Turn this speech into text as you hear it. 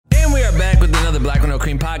Black with No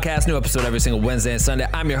Cream podcast. New episode every single Wednesday and Sunday.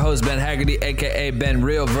 I'm your host, Ben Haggerty, a.k.a. Ben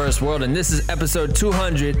Real Verse World, and this is episode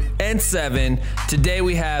 207. Today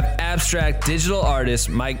we have abstract digital artist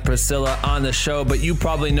Mike Priscilla on the show, but you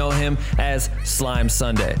probably know him as Slime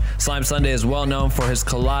Sunday. Slime Sunday is well known for his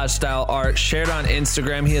collage-style art shared on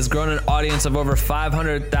Instagram. He has grown an audience of over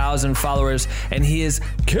 500,000 followers, and he is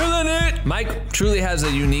killing it. Mike truly has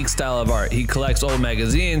a unique style of art. He collects old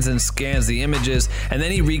magazines and scans the images, and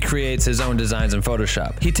then he recreates his own designs in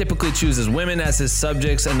Photoshop. He typically chooses women as his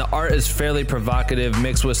subjects, and the art is fairly provocative,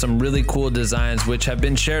 mixed with some really cool designs which have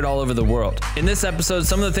been shared all over the world. In this episode,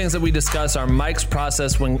 some of the things that we discuss are Mike's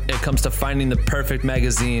process when it comes to finding the perfect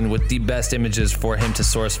magazine with the best images for him to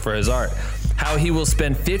source for his art. How he will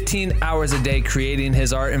spend 15 hours a day creating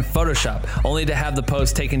his art in Photoshop, only to have the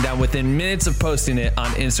post taken down within minutes of posting it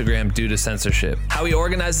on Instagram due to censorship. How he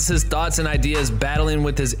organizes his thoughts and ideas, battling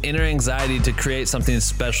with his inner anxiety to create something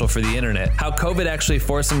special for the internet. How COVID actually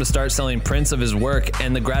forced him to start selling prints of his work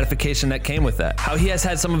and the gratification that came with that. How he has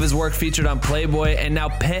had some of his work featured on Playboy, and now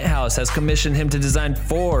Penthouse has commissioned him to design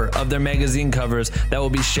 4 of their magazine covers that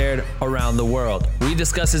will be shared around the world. We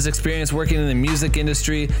discuss his experience working in the music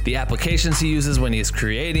industry, the applications he uses when he is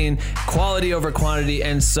creating, quality over quantity,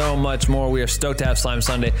 and so much more. We are stoked to have Slime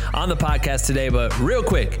Sunday on the podcast today, but real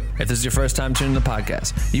quick, if this is your first time tuning in the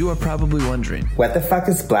podcast, you are probably wondering, what the fuck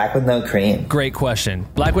is Black with No Cream? Great question.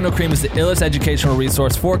 Black with No Cream is the illest educational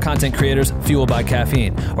resource for content creators fueled by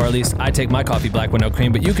caffeine. Or at least I take my coffee black with no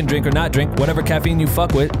cream, but you can drink or not drink whatever caffeine you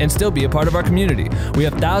fuck with and still be a part of our community. We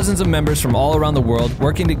have thousands of members from all around the world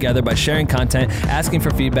working together by sharing content, asking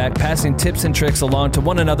for feedback, passing tips and tricks along to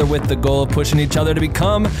one another with the goal of pushing each other to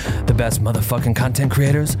become the best motherfucking content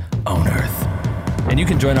creators on earth. And you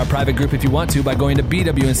can join our private group if you want to by going to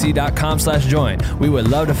bwnc.com/join. We would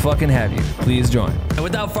love to fucking have you. Please join. And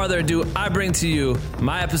without further ado, I bring to you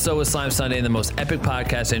my episode with Slime Sunday and the most epic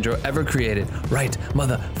podcast intro ever created. Right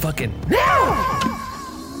motherfucking now!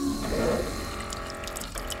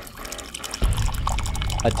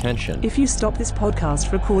 Attention. If you stop this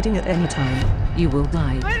podcast recording at any time, you will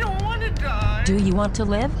die. I don't want to die. Do you want to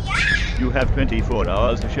live? You have 24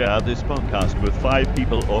 hours to share this podcast with 5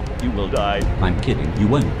 people or you will die. I'm kidding. You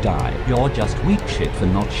won't die. You're just weak shit for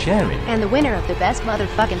not sharing. And the winner of the best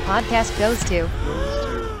motherfucking podcast goes to...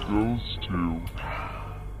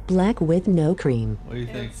 Black with No Cream. What do you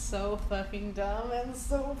think? It's so fucking dumb and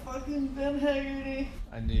so fucking Ben Haggerty.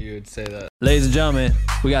 I knew you would say that. Ladies and gentlemen,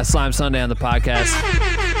 we got Slime Sunday on the podcast.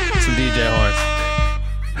 Some DJ horns.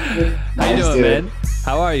 How you doing, man?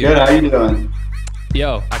 How are you? Good. How you doing?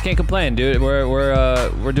 Yo, I can't complain, dude.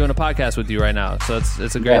 We're doing a podcast with you right now, so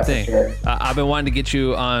it's a great thing. Sure. I've been wanting to get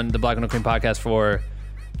you on the Black with No Cream podcast for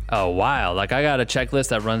a while. Like, I got a checklist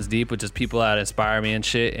that runs deep with just people that inspire me and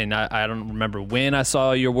shit, and I don't remember when I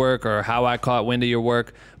saw your work or how I caught wind of your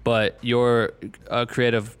work, but you're a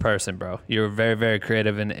creative person, bro. You're very, very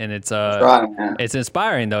creative, and it's it's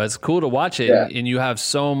inspiring, though. It's cool to watch it, and you have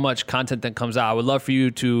so much content that comes out. I would love for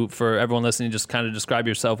you to, for everyone listening, just kind of describe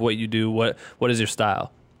yourself, what you do, what is your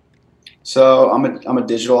style? So I'm a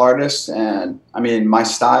digital artist, and I mean, my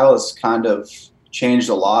style has kind of changed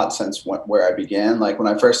a lot since where I began. Like, when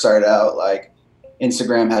I first started out, like,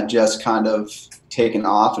 Instagram had just kind of taken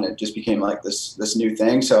off, and it just became like this new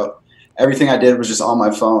thing. So everything I did was just on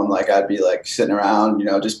my phone. Like, I'd be like sitting around,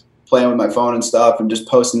 just playing with my phone and stuff and just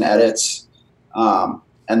posting edits.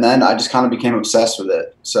 And then I just kind of became obsessed with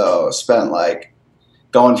it. So spent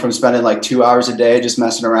going from spending like 2 hours a day just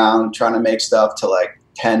messing around, trying to make stuff, to like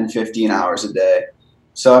 10, 15 hours a day.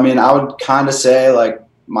 So, I mean, I would kind of say like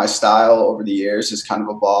my style over the years has kind of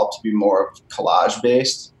evolved to be more collage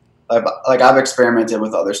based. Like I've experimented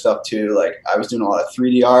with other stuff too. Like, I was doing a lot of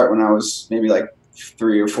 3D art when I was maybe like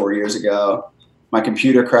 3 or 4 years ago. My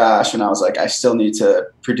computer crashed, and I was like, I still need to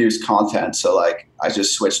produce content. So like, I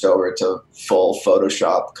just switched over to full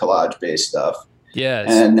Photoshop collage based stuff. Yes.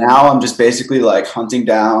 And now I'm just basically like hunting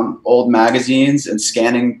down old magazines and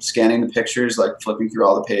scanning the pictures, like flipping through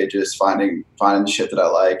all the pages, finding the shit that I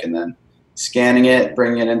like, and then scanning it,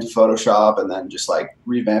 bringing it into Photoshop, and then just like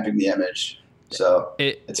revamping the image. So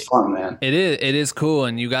it's fun, man. It is cool,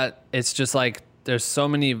 and it's just like, there's so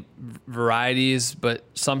many varieties, but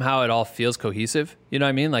somehow it all feels cohesive. You know what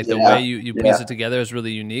I mean? Like, the way you piece it together is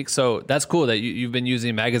really unique. So that's cool that you've been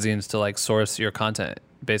using magazines to like source your content,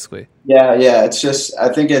 basically. Yeah. It's just, I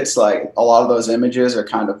think it's like a lot of those images are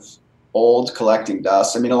kind of old, collecting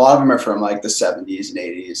dust. I mean, a lot of them are from like the 70s and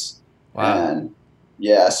 80s. Wow. And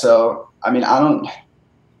yeah, so I mean,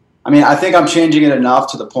 I think I'm changing it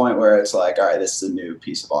enough to the point where it's like, all right, this is a new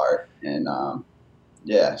piece of art. And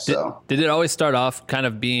so. Did it always start off kind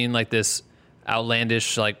of being like this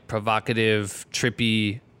outlandish, like provocative,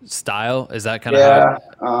 trippy style? Is that kind of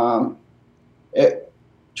how?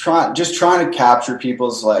 Just trying to capture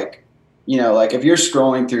people's like, you know, like if you're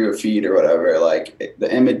scrolling through a feed or whatever, like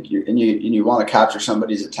the image and you want to capture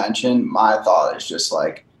somebody's attention, my thought is just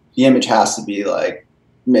like the image has to be like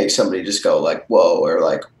make somebody just go like whoa, or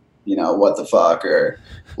like, you know, what the fuck or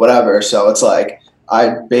whatever. So it's like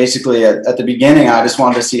I basically at the beginning I just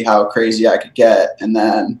wanted to see how crazy I could get, and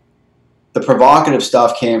then the provocative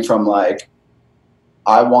stuff came from like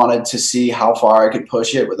I wanted to see how far I could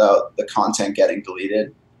push it without the content getting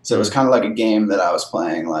deleted. So it was kind of like a game that I was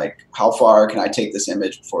playing, like how far can I take this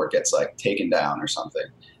image before it gets like taken down or something.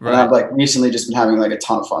 Right. And I've like recently just been having like a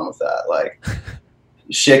ton of fun with that. Like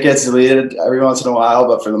shit gets deleted every once in a while,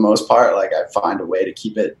 but for the most part, like I find a way to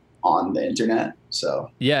keep it on the internet. So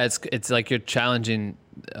yeah, it's like you're challenging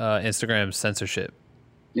Instagram's censorship.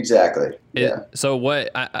 Exactly. Yeah. So what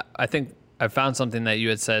I think I found something that you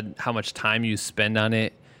had said, how much time you spend on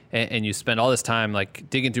it. And you spend all this time like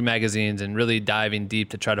digging through magazines and really diving deep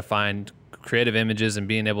to try to find creative images, and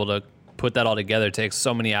being able to put that all together takes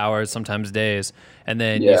so many hours, sometimes days. And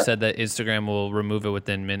then you said that Instagram will remove it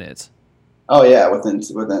within minutes. Oh yeah, within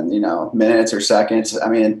you know minutes or seconds. I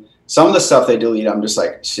mean, some of the stuff they delete, I'm just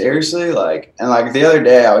like seriously, like, and like the other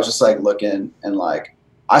day I was just like looking and like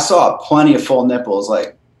I saw plenty of full nipples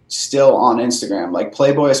like still on Instagram, like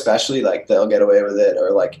Playboy especially, like they'll get away with it,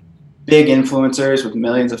 or like big influencers with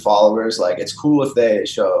millions of followers. Like it's cool if they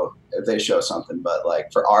show something, but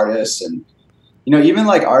like for artists and, you know, even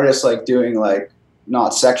like artists like doing like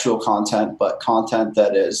not sexual content, but content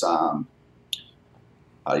that is, how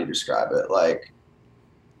do you describe it? Like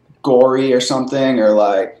gory or something, or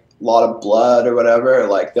like a lot of blood or whatever,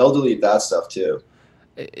 like they'll delete that stuff too.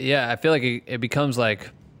 Yeah. I feel like it becomes like,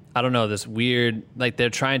 I don't know, this weird, like they're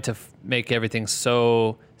trying to make everything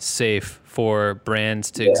so safe for brands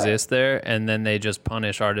to exist there, and then they just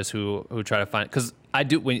punish artists who try to find. Because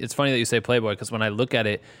it's funny that you say Playboy, because when I look at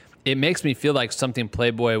it, it makes me feel like something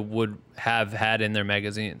Playboy would have had in their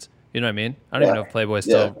magazines. You know what I mean? I don't even know if Playboy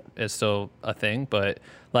is still a thing, but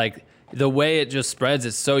like the way it just spreads,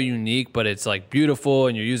 it's so unique, but it's like beautiful,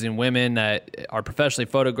 and you're using women that are professionally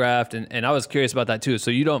photographed, and I was curious about that too.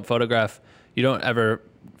 So you don't ever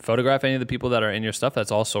photograph any of the people that are in your stuff?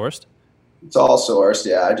 That's all sourced? It's all sourced,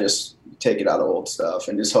 yeah. I just take it out of old stuff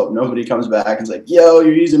and just hope nobody comes back and is like, yo,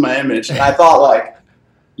 you're using my image. And I thought like,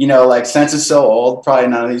 you know, like since it's so old, probably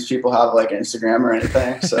none of these people have like Instagram or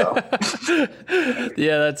anything. So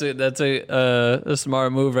yeah, that's a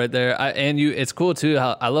smart move right there. It's cool too.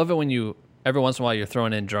 How I love it when you every once in a while you're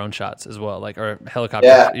throwing in drone shots as well, like or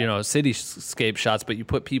helicopter, you know, cityscape shots, but you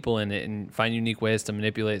put people in it and find unique ways to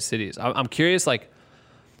manipulate cities. I'm curious, like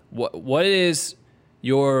what is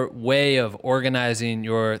your way of organizing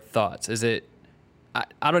your thoughts? Is it,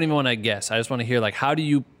 I don't even want to guess. I just want to hear, like, how do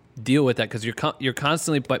you deal with that? Because you're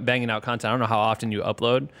constantly banging out content. I don't know how often you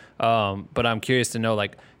upload, but I'm curious to know,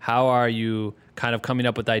 like, how are you kind of coming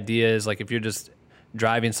up with ideas? Like, if you're just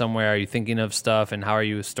driving somewhere, are you thinking of stuff, and how are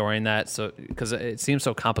you storing that? So, because it seems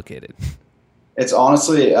so complicated. It's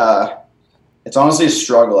honestly a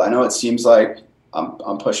struggle. I know it seems like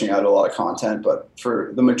I'm pushing out a lot of content, but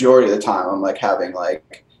for the majority of the time, I'm like having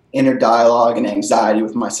like inner dialogue and anxiety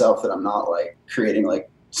with myself that I'm not like creating like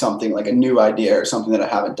something like a new idea or something that I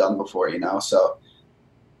haven't done before, you know? So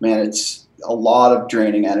man, it's a lot of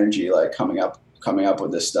draining energy, like coming up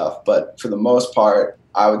with this stuff. But for the most part,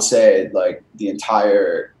 I would say like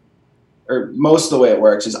most of the way it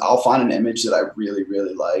works is I'll find an image that I really,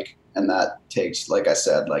 really like. And that takes, like I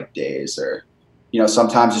said, like days, or, you know,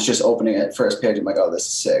 sometimes it's just opening it first page. I'm like, oh, this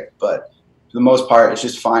is sick. But for the most part, it's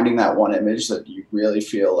just finding that one image that you really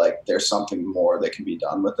feel like there's something more that can be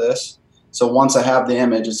done with this. So once I have the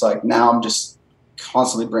image, it's like now I'm just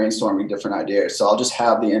constantly brainstorming different ideas. So I'll just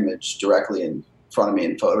have the image directly in front of me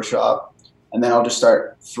in Photoshop, and then I'll just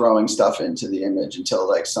start throwing stuff into the image until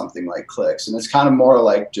like something like clicks. And it's kind of more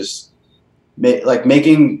like just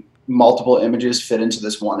making multiple images fit into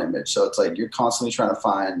this one image. So it's like you're constantly trying to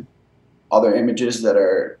find other images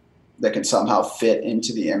that can somehow fit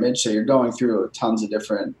into the image. So you're going through tons of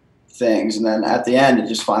different things, and then at the end, it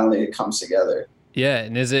just finally comes together. Yeah,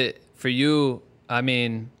 and is it for you? I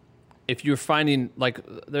mean, if you're finding like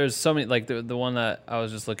there's so many, like the one that I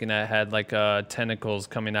was just looking at had like tentacles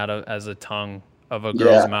coming out of as a tongue of a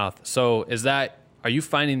girl's mouth. So are you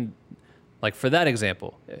finding, like, for that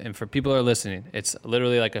example, and for people who are listening, it's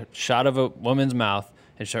literally like a shot of a woman's mouth,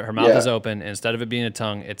 and her mouth is open, and instead of it being a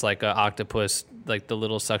tongue, it's like an octopus, like the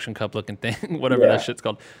little suction cup looking thing, whatever that shit's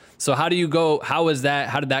called. So how did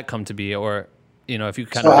that come to be? Or if you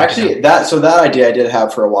kind So of actually that idea I did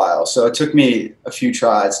have for a while. So it took me a few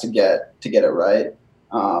tries to get it right.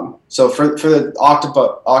 So for the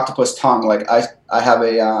octopus tongue, like I have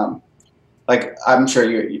a like I'm sure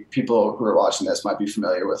people who are watching this might be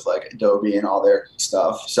familiar with like Adobe and all their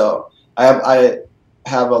stuff. So I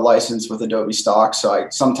have a license with Adobe Stock, so I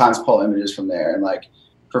sometimes pull images from there. And like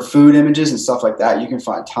for food images and stuff like that, you can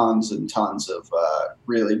find tons and tons of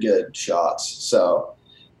really good shots. So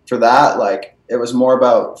for that, like it was more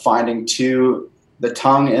about finding the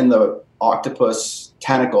tongue and the octopus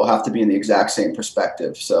tentacle have to be in the exact same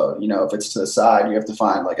perspective. So, if it's to the side, you have to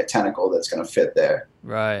find like a tentacle that's going to fit there.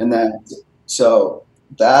 Right. And then, so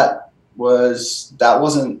that was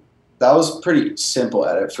pretty simple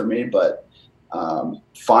edit for me, but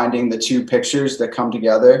finding the two pictures that come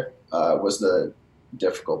together was the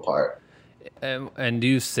difficult part. And do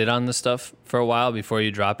you sit on the stuff for a while before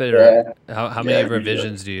you drop it? Or how many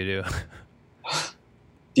revisions do you do?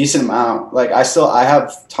 Decent amount. Like I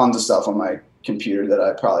have tons of stuff on my computer that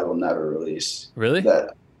I probably will never release. Really?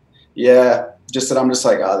 Just that I'm just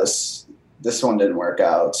like, this one didn't work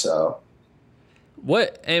out. So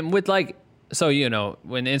what, and with like, so,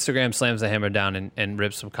 when Instagram slams the hammer down and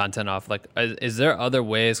rips some content off, like, is there other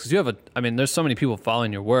ways? Because you have there's so many people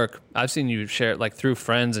following your work. I've seen you share, like, through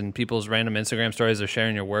friends and people's random Instagram stories, they're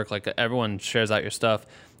sharing your work. Like, everyone shares out your stuff.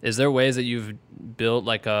 Is there ways that you've built,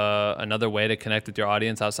 like, another way to connect with your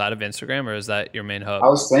audience outside of Instagram, or is that your main hub? I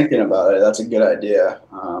was thinking about it. That's a good idea.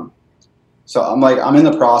 So I'm in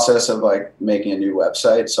the process of, like, making a new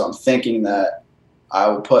website. So I'm thinking that I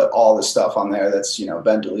will put all the stuff on there that's,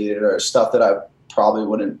 been deleted or stuff that I probably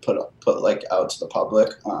wouldn't put like out to the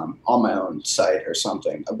public on my own site or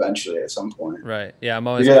something eventually at some point. Right. Yeah. I'm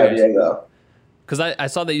always good idea though. Because I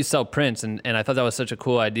saw that you sell prints and I thought that was such a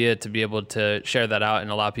cool idea to be able to share that out and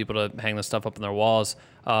allow people to hang the stuff up on their walls.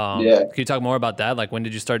 Can you talk more about that? Like, when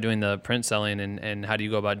did you start doing the print selling and how do you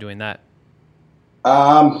go about doing that?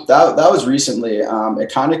 That was recently.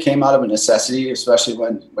 It kind of came out of a necessity, especially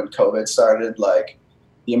when COVID started. Like,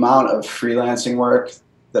 the amount of freelancing work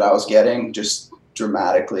that I was getting just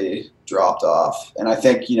dramatically dropped off. And I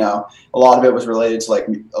think, a lot of it was related to like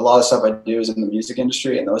a lot of stuff I do is in the music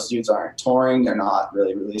industry, and those dudes aren't touring. They're not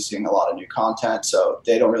really releasing a lot of new content. So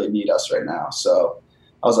they don't really need us right now. So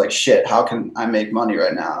I was like, shit, how can I make money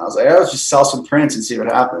right now? And I was like, I'll just sell some prints and see what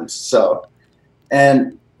happens. So,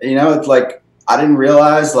 and it's like, I didn't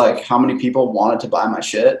realize like how many people wanted to buy my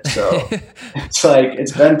shit. So it's like,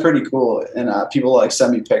 it's been pretty cool. And people like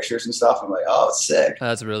send me pictures and stuff. I'm like, oh, it's sick.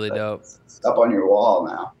 That's really dope. It's up on your wall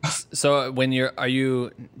now. So when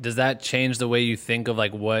does that change the way you think of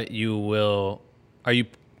like are you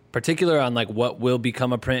particular on like what will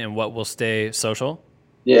become a print and what will stay social?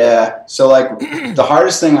 Yeah. So like the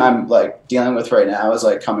hardest thing I'm like dealing with right now is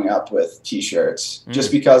like coming up with t-shirts just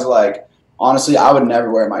because like, honestly, I would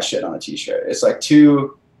never wear my shit on a t-shirt. It's like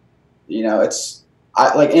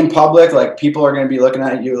like in public, like people are going to be looking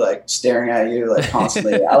at you, like staring at you, like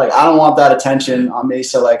constantly. I don't want that attention on me.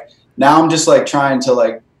 So like now I'm just like trying to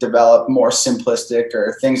like develop more simplistic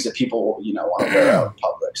or things that people, want to wear out in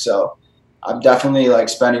public. So I'm definitely like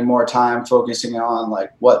spending more time focusing on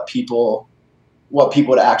like what people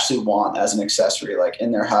would actually want as an accessory, like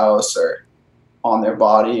in their house or on their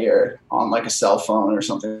body or on like a cell phone or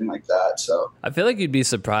something like that. So I feel like you'd be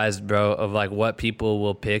surprised, bro, of like what people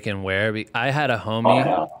will pick and wear. I had a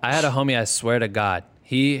homie, I swear to God,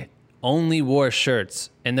 he only wore shirts,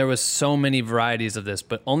 and there was so many varieties of this,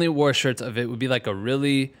 but only wore shirts of it would be like a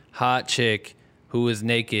really hot chick who was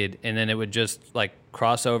naked, and then it would just like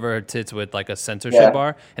cross over her tits with like a censorship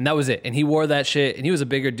bar, and that was it. And he wore that shit, and he was a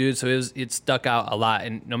bigger dude, so it stuck out a lot,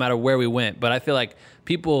 and no matter where we went. But I feel like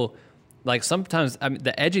people, like sometimes,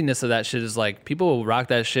 the edginess of that shit is like people will rock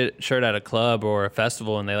that shirt at a club or a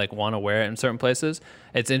festival and they like want to wear it in certain places.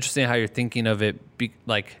 It's interesting how you're thinking of it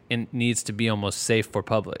like it needs to be almost safe for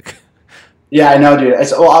public. Yeah, I know, dude.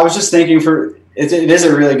 I was just thinking it is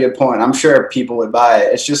a really good point. I'm sure people would buy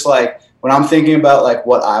it. It's just like when I'm thinking about like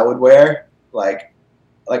what I would wear, like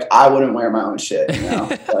I wouldn't wear my own shit,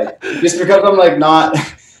 like just because I'm like not.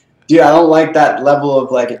 Dude, I don't like that level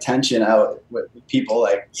of like attention out with people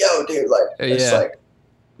like, yo, dude, like, it's like,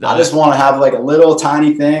 I just want to have like a little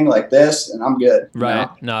tiny thing like this and I'm good. Right.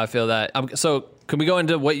 No, I feel that. So can we go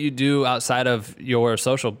into what you do outside of your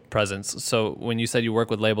social presence? So when you said you work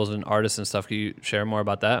with labels and artists and stuff, can you share more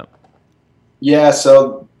about that? Yeah.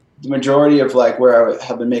 So the majority of like where I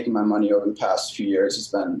have been making my money over the past few years has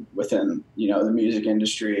been within, the music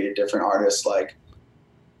industry, different artists like.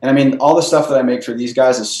 And I mean, all the stuff that I make for these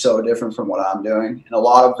guys is so different from what I'm doing. And a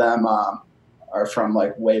lot of them are from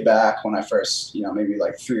like way back when I first, you know, maybe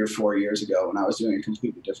like 3 or 4 years ago when I was doing a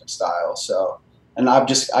completely different style. So, and I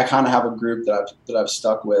kind of have a group that I've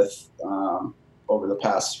stuck with over the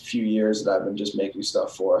past few years that I've been just making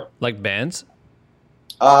stuff for. Like bands?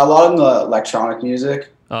 A lot of the electronic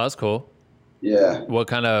music. Oh, that's cool. Yeah.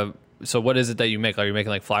 So what is it that you make? Are you making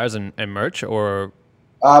like flyers and merch, or?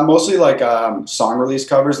 Mostly like song release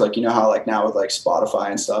covers. Like, you know how like now with like Spotify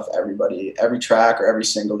and stuff, every track or every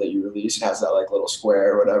single that you release, it has that like little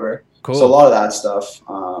square or whatever. Cool. So a lot of that stuff.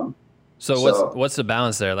 So what's the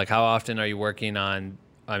balance there? Like, how often are you working on,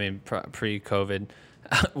 I mean, pre-COVID,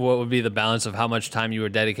 what would be the balance of how much time you were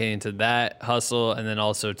dedicating to that hustle and then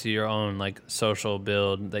also to your own like social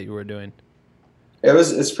build that you were doing?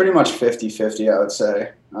 It's pretty much 50-50, I would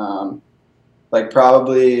say. Like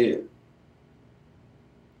probably,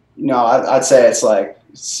 I'd say it's like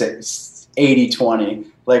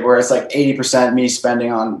 80-20, like where it's like 80% me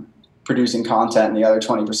spending on producing content and the other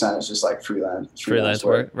 20% is just like freelance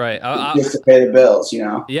work. Right. Just to pay the bills, you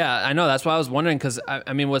know? Yeah, I know. That's why I was wondering, because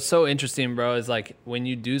I mean, what's so interesting, bro, is like when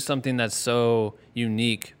you do something that's so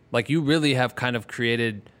unique, like you really have kind of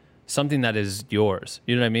created something that is yours.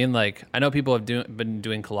 You know what I mean? Like, I know people have been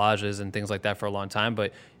doing collages and things like that for a long time,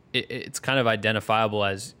 but it's kind of identifiable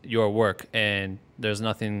as your work, and there's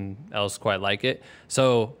nothing else quite like it.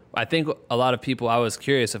 So I think I was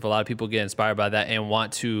curious if a lot of people get inspired by that and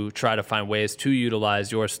want to try to find ways to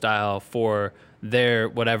utilize your style for their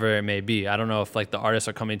whatever it may be. I don't know if like the artists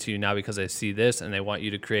are coming to you now because they see this and they want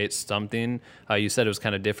you to create something. You said it was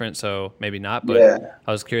kind of different, so maybe not, but yeah.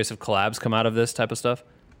 I was curious if collabs come out of this type of stuff.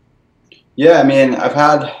 Yeah, I mean,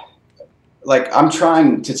 I'm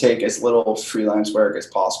trying to take as little freelance work as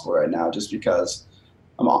possible right now, just because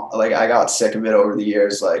I got sick of it over the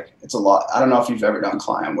years. Like, it's a lot. I don't know if you've ever done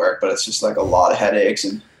client work, but it's just like a lot of headaches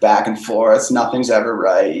and back and forth. Nothing's ever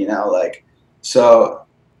right, you know, like, so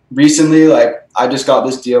recently, like I just got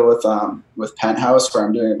this deal with Penthouse where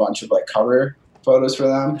I'm doing a bunch of like cover photos for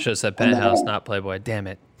them. Should have said Penthouse, not Playboy. Damn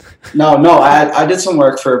it. No, I did some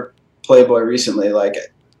work for Playboy recently, like,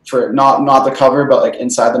 for not the cover, but like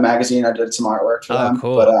inside the magazine, I did some artwork for them.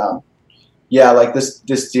 Cool. But yeah, like this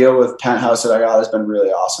deal with Penthouse that I got has been really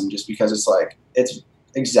awesome, just because it's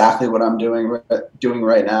exactly what I'm doing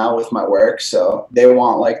right now with my work. So they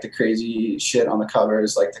want like the crazy shit on the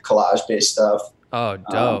covers, like the collage based stuff. Oh,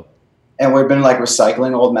 dope. And we've been like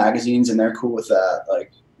recycling old magazines, and they're cool with that.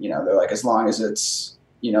 Like, you know, they're like, as long as it's,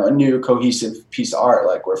 you know, a new cohesive piece of art,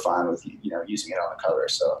 like we're fine with, you know, using it on the cover.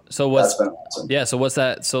 So that's been awesome. Yeah. So what's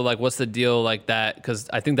that? So like, what's the deal like that? Cause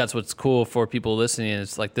I think that's what's cool for people listening.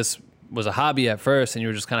 Is like, this was a hobby at first and you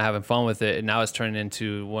were just kind of having fun with it. And now it's turning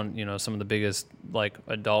into one, you know, some of the biggest like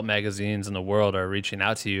adult magazines in the world are reaching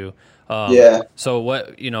out to you. Yeah. So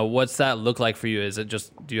what's that look like for you? Is it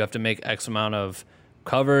just, do you have to make X amount of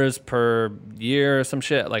covers per year or some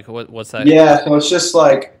shit? Like what's that? Yeah. So it's just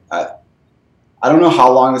like, I don't know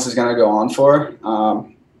how long this is going to go on for.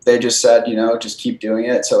 They just said, you know, just keep doing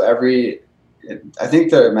it. So I think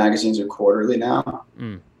the magazines are quarterly now.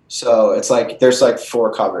 So it's like, there's like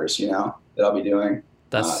 4 covers, you know, that I'll be doing.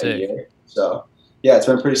 That's sick. A year. So yeah, it's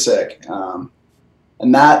been pretty sick.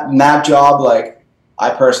 And that job, like I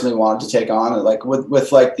personally wanted to take on, like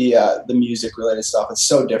with like the music related stuff. It's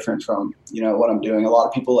so different from, you know, what I'm doing. A lot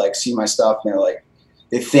of people like see my stuff and they're like,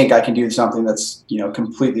 they think I can do something that's, you know,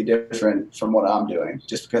 completely different from what I'm doing,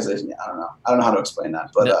 just because I don't know how to explain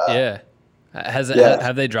that. But yeah,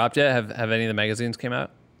 have they dropped yet? Have any of the magazines came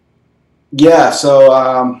out? Yeah,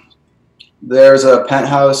 so there's a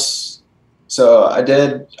Penthouse. So I've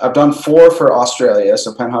done 4 for Australia.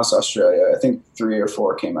 So Penthouse Australia, I think 3 or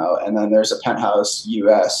 4 came out, and then there's a Penthouse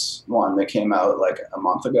US one that came out like a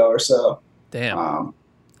month ago or so. Damn.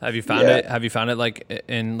 Have you found it? Have you found it like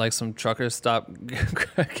in like some trucker stop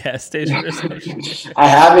gas station or something? I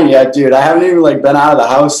haven't yet, dude. I haven't even like been out of the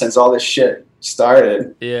house since all this shit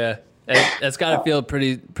started. Yeah, it's got to feel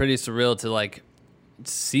pretty surreal to like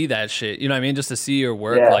see that shit. You know what I mean? Just to see your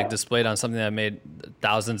work like displayed on something that made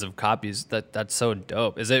thousands of copies. That's so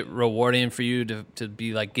dope. Is it rewarding for you to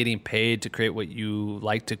be like getting paid to create what you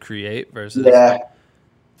like to create versus? Yeah.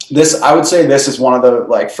 I would say this is one of the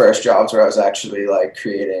like first jobs where I was actually like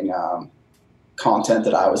creating content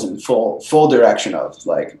that I was in full direction of.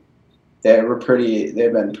 Like they've been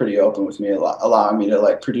pretty open with me, allowing me to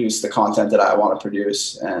like produce the content that I want to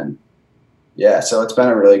produce. And yeah, so it's been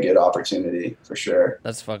a really good opportunity for sure.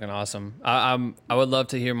 That's fucking awesome. I would love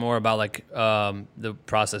to hear more about like the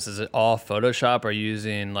process. Is it all Photoshop, or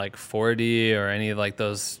using like 4D or any of like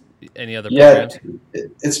those? Any other programs?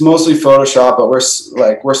 It's mostly Photoshop, but we're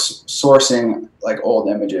sourcing like old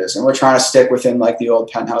images, and we're trying to stick within like the old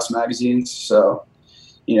Penthouse magazines. So,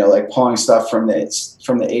 you know, like pulling stuff from the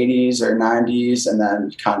 80s or 90s and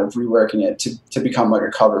then kind of reworking it to become like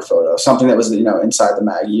a cover photo, something that was, you know, inside the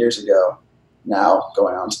mag years ago, now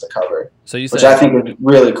going onto the cover. So you said, which I think is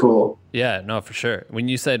really cool. Yeah, no, for sure. When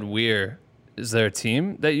you said we're, is there a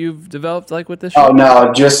team that you've developed like with this? Oh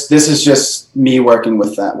no, this is just me working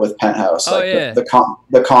with them, with Penthouse. Oh, like yeah.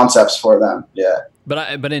 the concepts for them. Yeah.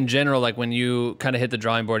 But in general, like when you kind of hit the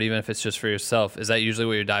drawing board, even if it's just for yourself, is that usually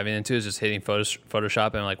what you're diving into? Is just hitting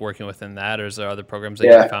Photoshop and like working within that, or is there other programs that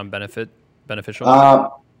you found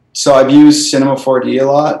beneficial? So I've used Cinema 4D a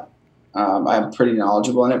lot. I'm pretty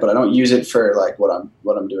knowledgeable in it, but I don't use it for like what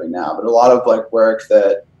I'm doing now. But a lot of like work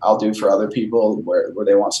that I'll do for other people where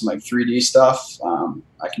they want some like 3D stuff,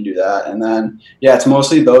 I can do that. And then it's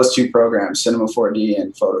mostly those two programs, Cinema 4D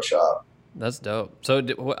and Photoshop. That's dope.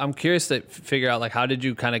 So I'm curious to figure out, like, how did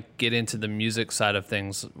you kind of get into the music side of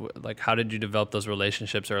things? Like, how did you develop those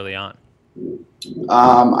relationships early on?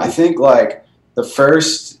 I think like the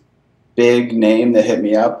first big name that hit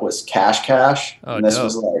me up was Cash Cash. Oh, and this dope.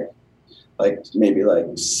 was like maybe like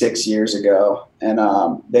 6 years ago. And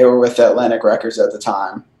they were with Atlantic Records at the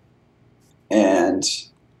time. And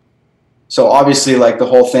so obviously like the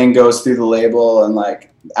whole thing goes through the label. And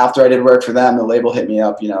like after I did work for them, the label hit me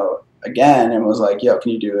up, you know, again, and was like, yo, can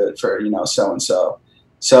you do it for, you know, so-and-so.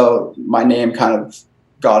 So my name kind of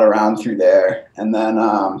got around through there. And then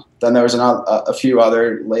there was a few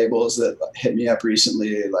other labels that hit me up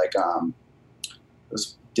recently, like it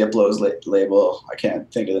was Diplo's label. I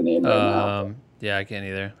can't think of the name right now. Yeah, I can't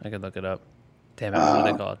either. I could look it up. Damn it, what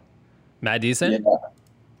are they called? Mad Decent?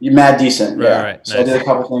 Yeah. Mad Decent, yeah. Right. So nice. I did a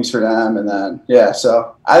couple things for them, and then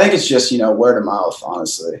so I think it's just, you know, word of mouth,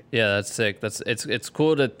 honestly. Yeah, that's sick. It's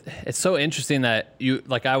cool it's so interesting that you,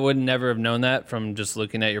 like, I would never have known that from just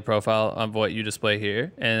looking at your profile of what you display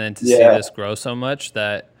here, and then to see this grow so much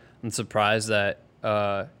that I'm surprised that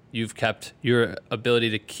you've kept your ability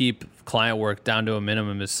to keep client work down to a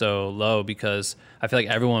minimum is so low, because I feel like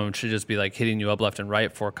everyone should just be like hitting you up left and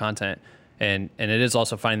right for content. And it is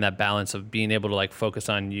also finding that balance of being able to like focus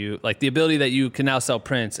on you, like the ability that you can now sell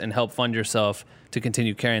prints and help fund yourself to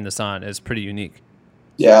continue carrying this on is pretty unique.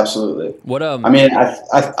 Yeah, absolutely. What I mean,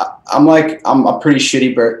 I'm a pretty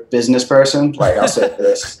shitty business person. Like I'll say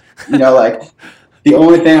this, you know, like the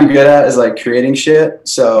only thing I'm good at is like creating shit.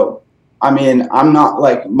 So I mean, I'm not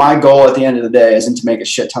like, my goal at the end of the day isn't to make a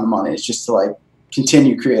shit ton of money. It's just to like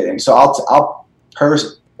continue creating. So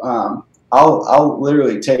I'll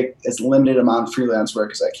literally take as limited amount of freelance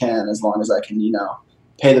work as I can, as long as I can, you know,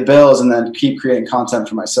 pay the bills and then keep creating content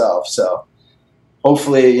for myself. So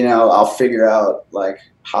hopefully, you know, I'll figure out like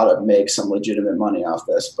how to make some legitimate money off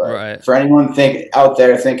this. But for anyone out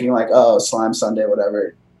there thinking like, oh, Slime Sunday,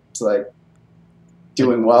 whatever, it's like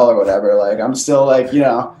doing well or whatever, like I'm still like, you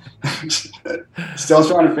know, still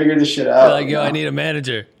trying to figure this shit out. You're like, yo, I need a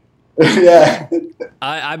manager. Yeah.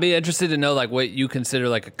 I'd be interested to know like what you consider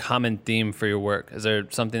like a common theme for your work. Is there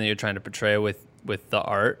something that you're trying to portray with the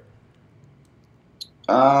art?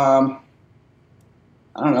 I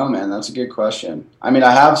don't know, man. That's a good question. I mean,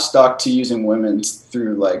 I have stuck to using women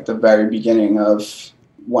through like the very beginning of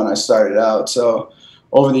when I started out. So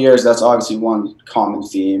over the years, that's obviously one common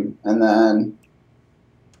theme. And then,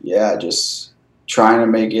 just trying to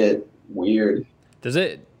make it weird.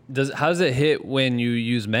 How does it hit when you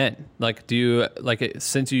use men? Like, do you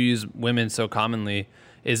since you use women so commonly,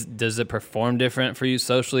 does it perform different for you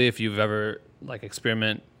socially if you've ever like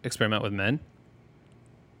experiment with men?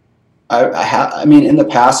 I mean, in the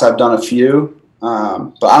past I've done a few, but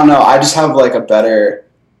I don't know. I just have like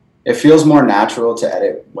it feels more natural to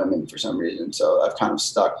edit women for some reason. So I've kind of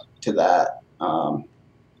stuck to that.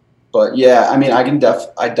 But yeah, I mean, I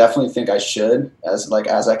definitely think I should, as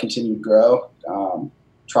I continue to grow,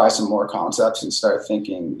 try some more concepts and start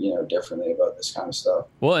thinking, you know, differently about this kind of stuff.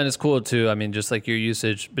 Well, and it's cool too. I mean, just like your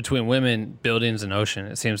usage between women, buildings, and ocean,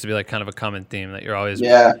 it seems to be like kind of a common theme that you're always,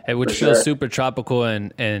 which feels super tropical,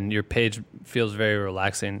 and your page feels very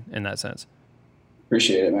relaxing in that sense.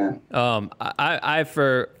 Appreciate it, man. I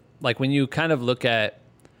for like when you kind of look at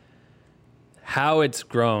how it's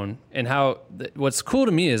grown and what's cool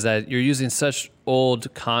to me is that you're using such old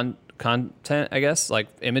content, I guess, like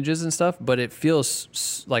images and stuff, but it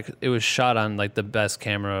feels like it was shot on like the best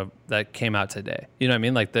camera that came out today. You know what I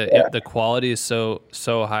mean? Like the quality is so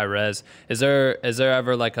high res. Is there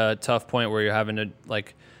ever like a tough point where you're having to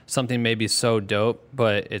like something may be so dope,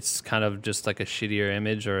 but it's kind of just like a shittier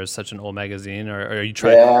image or such an old magazine? Or are you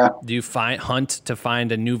trying? Do you hunt to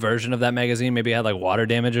find a new version of that magazine? Maybe it had like water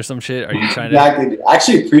damage or some shit. Are you trying to? Exactly. I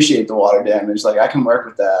actually appreciate the water damage. Like I can work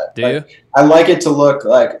with that. Do you? I like it to look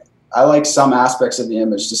like. I like some aspects of the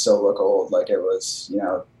image to still look old, like it was,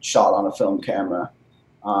 shot on a film camera.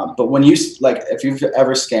 But when you if you've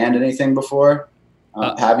ever scanned anything before,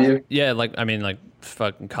 have you? Yeah, like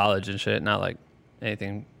fucking college and shit, not like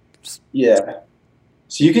anything. Yeah.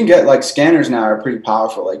 So you can get scanners now are pretty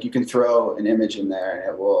powerful. Like you can throw an image in there and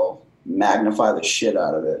it will magnify the shit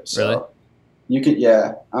out of it. So really? You could,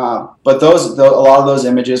 yeah. But a lot of those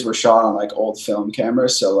images were shot on old film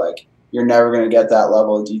cameras. So you're never going to get that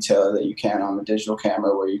level of detail that you can on a digital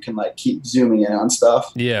camera where you can keep zooming in on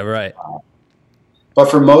stuff. Yeah. Right.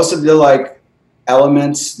 But for most of the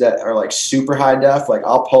elements that are super high def,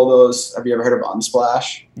 I'll pull those. Have you ever heard of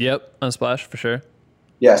Unsplash? Yep. Unsplash for sure.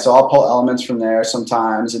 Yeah. So I'll pull elements from there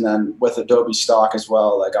sometimes. And then with Adobe Stock as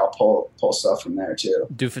well, I'll pull stuff from there too.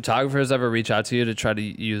 Do photographers ever reach out to you to try to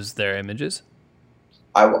use their images?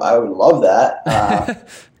 I would love that.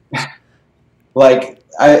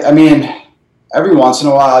 I mean, every once in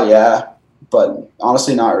a while, yeah, but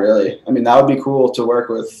honestly, not really. I mean, that would be cool to work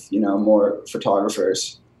with, more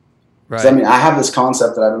photographers. Right. I mean, I have this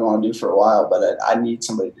concept that I've been wanting to do for a while, but I need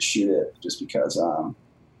somebody to shoot it just because, I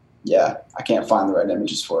can't find the right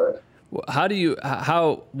images for it. What do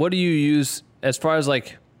you use as far as I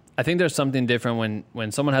think there's something different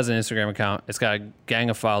when someone has an Instagram account, it's got a gang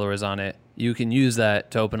of followers on it. You can use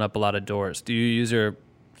that to open up a lot of doors. Do you use your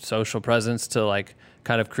social presence to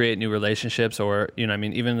kind of create new relationships, or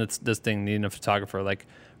even this thing needing a photographer,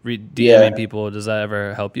 DMing people, does that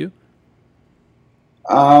ever help you?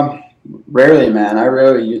 Rarely, man. I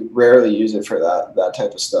rarely use it for that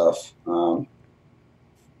type of stuff.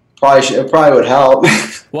 It probably would help.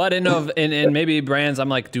 Well, I didn't know if, and maybe brands, I'm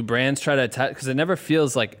do brands try to attack, because it never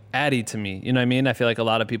feels addy to me, you know what I mean? I feel like a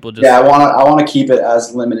lot of people just I want to keep it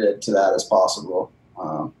as limited to that as possible.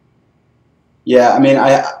 I mean,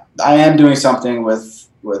 I am doing something with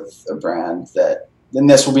a brand that, then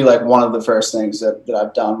this will be one of the first things that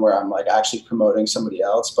I've done where I'm actually promoting somebody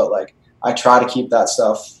else, but I try to keep that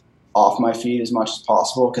stuff off my feed as much as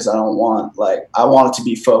possible, because I don't want I want it to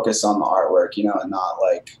be focused on the artwork, and not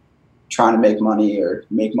trying to make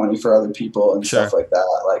money for other people and stuff like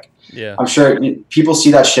that. I'm sure people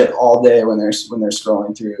see that shit all day when they're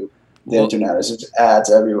scrolling through the internet. There's just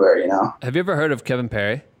ads everywhere, Have you ever heard of Kevin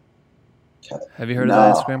Perry? Have you heard of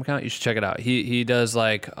that Instagram account? You should check it out. He does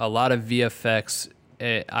a lot of VFX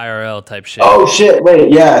IRL type shit. Oh shit!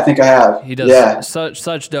 Wait, yeah, I think I have. He does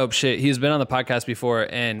such dope shit. He's been on the podcast before,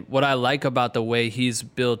 and what I like about the way he's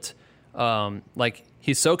built,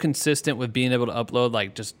 he's so consistent with being able to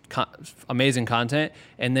upload just amazing content,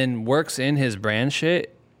 and then works in his brand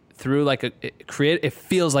shit through it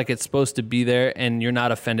feels like it's supposed to be there, and you're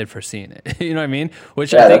not offended for seeing it. You know what I mean?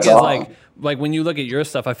 Which I think is awesome. When you look at your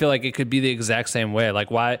stuff, I feel like it could be the exact same way.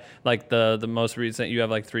 Why? The most recent, you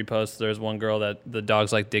have 3 posts. There's one girl that the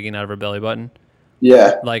dog's digging out of her belly button.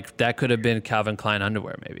 Yeah. That could have been Calvin Klein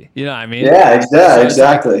underwear, maybe. You know what I mean? Yeah,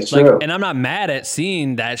 exactly. True. And I'm not mad at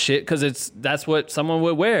seeing that shit, because that's what someone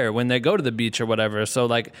would wear when they go to the beach or whatever.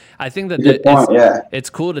 So I think that it's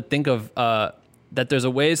cool to think of that there's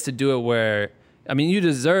ways to do it where, I mean, you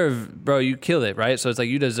deserve, bro, you kill it, right? So it's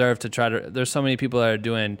you deserve to try to, there's so many people that are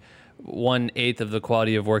doing 1/8 of the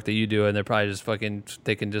quality of work that you do, and they're probably just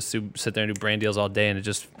they can just sit there and do brand deals all day, and it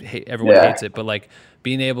just everyone hates it. But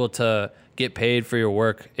being able to get paid for your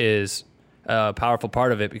work is a powerful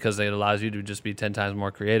part of it, because it allows you to just be 10 times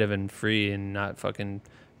more creative and free and not fucking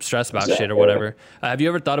stress about shit or whatever. Have you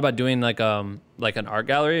ever thought about doing an art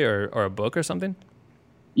gallery or a book or something?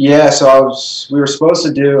 Yeah, so we were supposed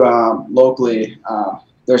to do locally.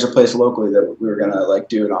 There's a place locally that we were gonna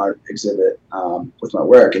do an art exhibit with my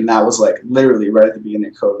work, and that was literally right at the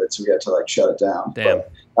beginning of COVID, so we had to shut it down. Damn.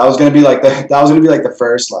 But that was gonna be the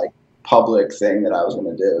first public thing that I was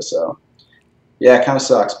gonna do. So yeah, it kind of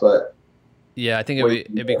sucks, but yeah, I think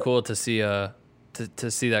it'd be cool to see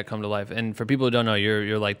to see that come to life. And for people who don't know,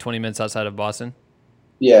 you're 20 minutes outside of Boston.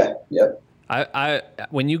 Yeah. Yep. I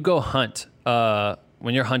when you go hunt,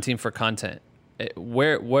 when you're hunting for content,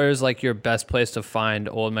 where's your best place to find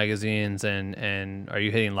old magazines, and are you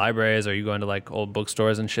hitting libraries? Are you going to old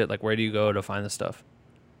bookstores and shit? Where do you go to find the stuff?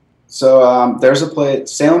 So there's a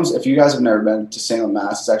place, Salem's. If you guys have never been to Salem,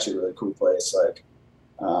 Mass, it's actually a really cool place.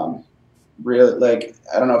 Really,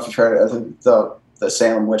 I don't know if you've heard of the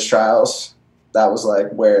Salem witch trials. That was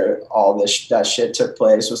where all that shit took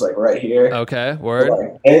place, was right here. Okay, word.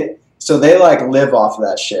 So, so they like live off of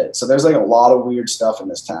that shit. So there's like a lot of weird stuff in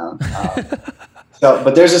this town.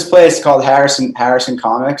 But there's this place called Harrison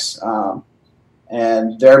Comics,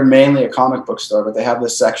 and they're mainly a comic book store, but they have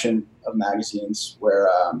this section of magazines where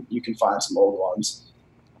you can find some old ones.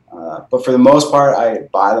 But for the most part, I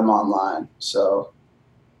buy them online. So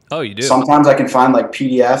oh, you do? Sometimes I can find like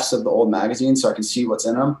PDFs of the old magazines so I can see what's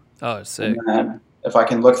in them. Oh, sick. And then if I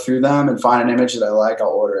can look through them and find an image that I like, I'll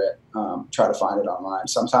order it. Try to find it online.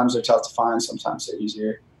 Sometimes they're tough to find. Sometimes they're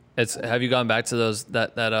easier. Have you gone back to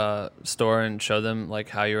that store and show them like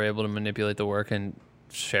how you're able to manipulate the work and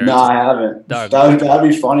share? No, I haven't. That'd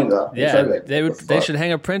be funny though. Yeah, they should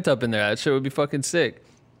hang a print up in there. That shit would be fucking sick.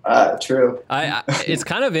 True. It's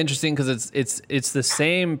kind of interesting because it's the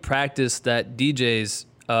same practice that DJs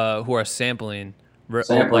who are sampling like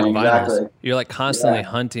vinyls. Exactly. You're like constantly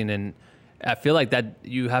hunting, and I feel like that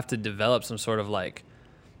you have to develop some sort of like,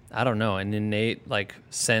 I don't know, an innate like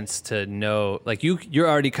sense to know, like you're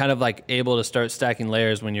already kind of like able to start stacking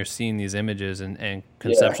layers when you're seeing these images and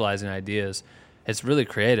conceptualizing ideas. It's really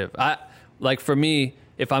creative. Like for me,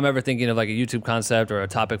 if I'm ever thinking of like a YouTube concept or a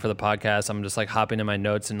topic for the podcast, I'm just like hopping in my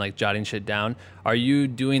notes and like jotting shit down. Are you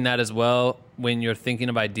doing that as well when you're thinking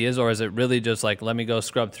of ideas, or is it really just like, let me go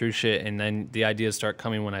scrub through shit and then the ideas start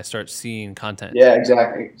coming when I start seeing content? Yeah,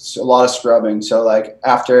 exactly. It's a lot of scrubbing. So like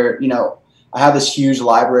after, I have this huge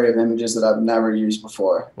library of images that I've never used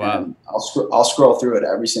before. Wow. And I'll scroll through it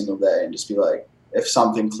every single day and just be like, if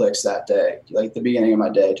something clicks that day, like the beginning of my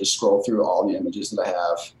day, just scroll through all the images that I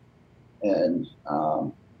have. And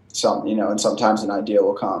and sometimes an idea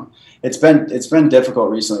will come. It's been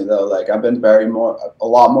difficult recently though. Like I've been a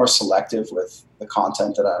lot more selective with the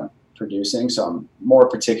content that I'm producing. So I'm more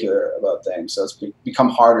particular about things. So it's become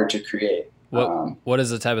harder to create. What is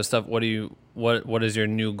the type of stuff? What is your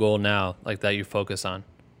new goal now? Like that you focus on?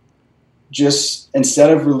 Just instead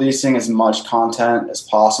of releasing as much content as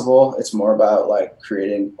possible, it's more about like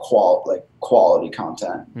creating quality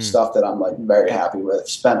content, stuff that I'm like very happy with,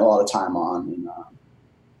 spent a lot of time on. And,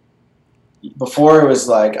 before it was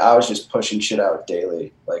like I was just pushing shit out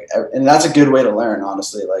daily, and that's a good way to learn,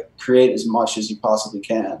 honestly. Like create as much as you possibly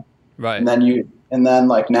can, right? And then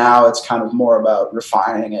like now it's kind of more about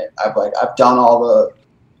refining it. I've done all the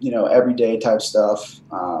everyday type stuff,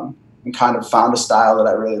 and kind of found a style that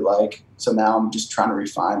I really like. So now I'm just trying to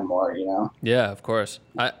refine more, Yeah, of course.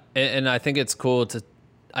 I think it's cool to.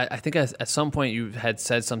 I think at some point you had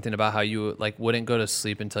said something about how you like wouldn't go to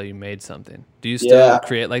sleep until you made something. Do you still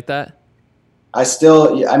create like that? I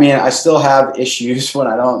still have issues when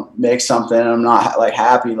I don't make something and I'm not like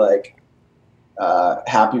happy with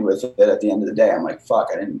it at the end of the day. I'm like, fuck,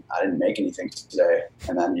 I didn't make anything today.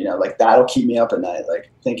 And then, like that'll keep me up at night,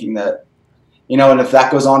 like thinking that, and if that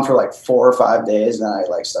goes on for like 4 or 5 days, then I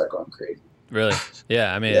like start going crazy. Really?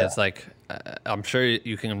 Yeah. I mean, It's like, I'm sure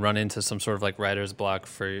you can run into some sort of like writer's block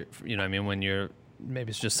for when you're,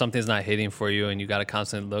 maybe it's just something's not hitting for you and you got to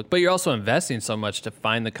constantly look, but you're also investing so much to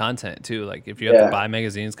find the content too. Like if you have to buy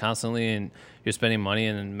magazines constantly and you're spending money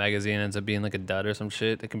and the magazine ends up being like a dud or some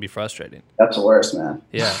shit, it can be frustrating. That's the worst, man.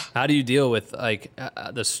 Yeah. How do you deal with like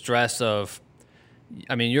the stress of,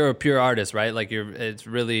 you're a pure artist, right? Like it's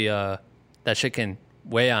really, that shit can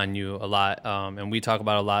weigh on you a lot. And we talk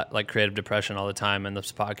about a lot like creative depression all the time in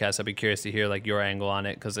this podcast. I'd be curious to hear like your angle on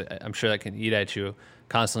it, because I'm sure that can eat at you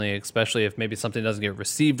constantly, especially if maybe something doesn't get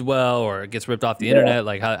received well or it gets ripped off the internet.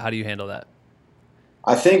 Like how do you handle that?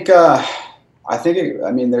 I think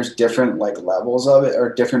there's different like levels of it,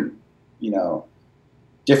 or different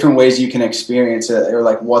ways you can experience it, or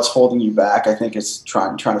like what's holding you back. I think it's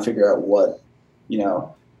trying to figure out what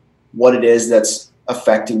it is that's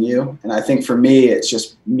affecting you. And I think for me, it's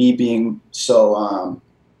just me being so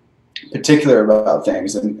particular about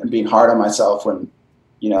things and being hard on myself when,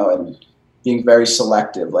 and being very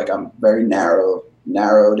selective. Like I'm very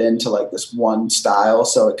narrowed into like this one style.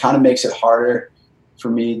 So it kind of makes it harder for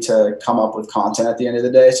me to come up with content at the end of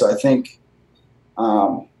the day. So I think,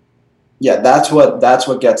 that's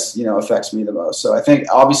what gets, affects me the most. So I think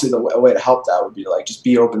obviously a way to help that would be to like, just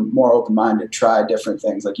be more open-minded, try different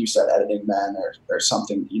things. Like you said, editing men or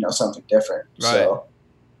something, something different. Right. So,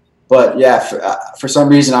 but yeah, for some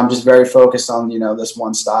reason I'm just very focused on, this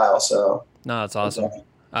one style. So no, that's awesome. Okay.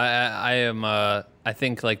 I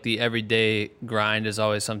think like the everyday grind is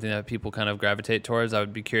always something that people kind of gravitate towards. I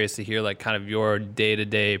would be curious to hear like kind of your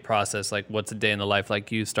day-to-day process. Like what's a day in the life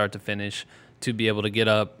like you start to finish to be able to get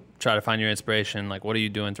up, try to find your inspiration? Like what are you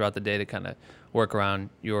doing throughout the day to kind of work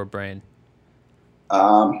around your brain?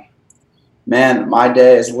 Man, my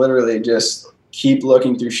day is literally just keep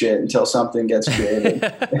looking through shit until something gets created.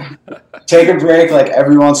 Take a break like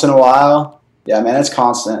every once in a while. Yeah, man, it's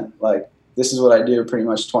constant. Like, this is what I do pretty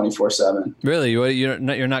much 24/7. Really? You're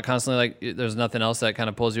not constantly like, there's nothing else that kind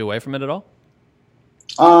of pulls you away from it at all?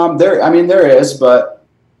 There is, but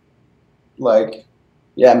like,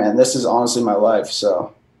 yeah, man, this is honestly my life.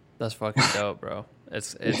 So that's fucking dope, bro.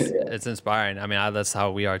 It's inspiring. I mean, that's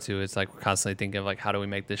how we are too. It's like we're constantly thinking of like, how do we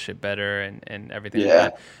make this shit better and everything. Yeah.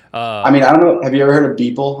 Like that. I mean, I don't know. Have you ever heard of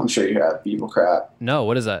Beeple? I'm sure you have. Beeple Crap. No,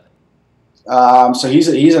 what is that? So he's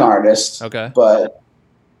an artist. Okay. But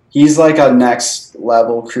he's like a next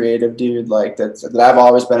level creative dude, like that I've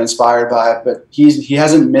always been inspired by. But he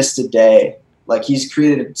hasn't missed a day. Like, he's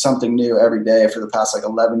created something new every day for the past like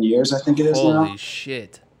 11 years, I think it is now. Holy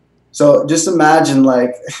shit. So just imagine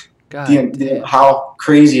like how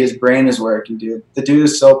crazy his brain is working, dude. The dude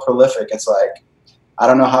is so prolific. It's like, I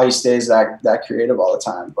don't know how he stays that creative all the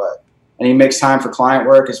time, and he makes time for client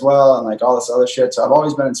work as well and like all this other shit. So I've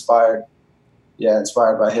always been inspired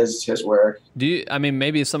by his work.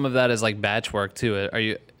 Maybe some of that is like batch work too.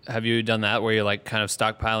 Have you done that where you're like kind of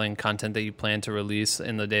stockpiling content that you plan to release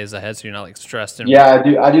in the days ahead so you're not like stressed? Yeah,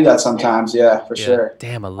 I do that sometimes. Yeah, for sure.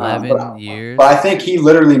 Damn, 11 years. But I think he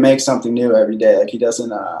literally makes something new every day. Like, he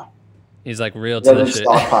doesn't. He's like real to the shit.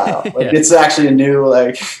 Stockpile. Like, it's actually a new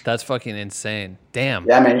like. That's fucking insane. Damn.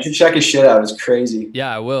 Yeah, man, you should check his shit out. It's crazy.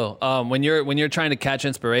 Yeah, I will. When you're trying to catch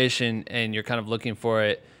inspiration and you're kind of looking for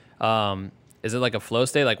it, is it like a flow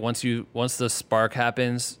state? Like once the spark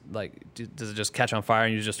happens, like does it just catch on fire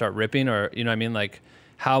and you just start ripping, or you know what I mean? Like,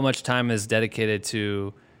 how much time is dedicated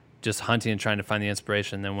to just hunting and trying to find the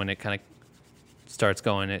inspiration? Then when it kind of starts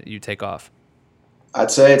going, you take off.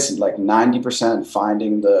 I'd say it's like 90%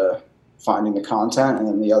 finding the content, and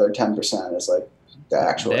then the other 10% is like the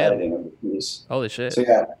actual editing of the piece. Holy shit! So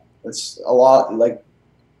yeah, it's a lot. Like,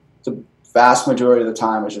 the vast majority of the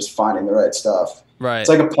time is just finding the right stuff. Right. It's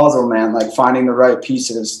like a puzzle, man. Like, finding the right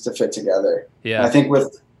pieces to fit together. Yeah. And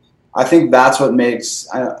I think that's what makes.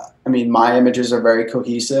 I mean, my images are very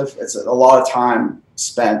cohesive. It's a lot of time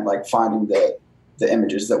spent like finding the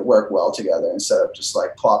images that work well together instead of just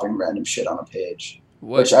like plopping random shit on a page.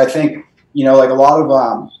 Which I think, like a lot of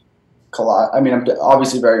collage. I mean, I'm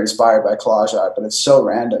obviously very inspired by collage art, but it's so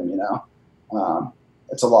random.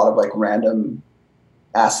 It's a lot of like random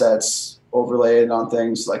assets overlaid on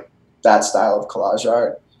things, like that style of collage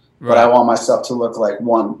art. Right. But I want my stuff to look like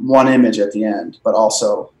one image at the end, but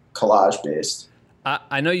also collage based.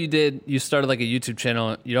 I know you started like a YouTube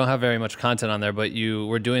channel. You don't have very much content on there, but you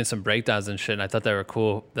were doing some breakdowns and shit, and I thought they were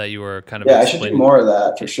cool that you were kind of I should do more of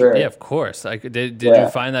that for sure. Yeah, of course. Did you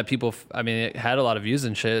find that people, it had a lot of views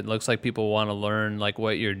and shit. It looks like people want to learn like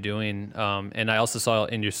what you're doing. And I also saw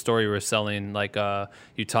in your story you were selling like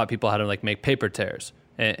you taught people how to like make paper tears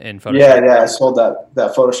in Photoshop. Yeah, I sold that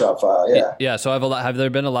Photoshop file. Yeah. So have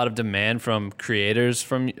there been a lot of demand from creators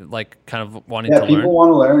from like kind of wanting to learn? Yeah, people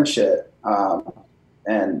want to learn shit.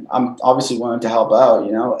 And I'm obviously willing to help out,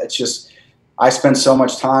 It's just, I spend so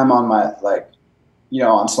much time on my,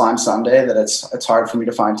 on Slime Sunday that it's hard for me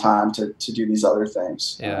to find time to do these other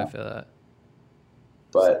things. Yeah, I feel that.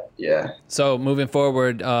 But yeah. So moving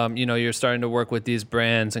forward, you're starting to work with these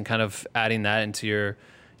brands and kind of adding that into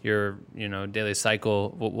your daily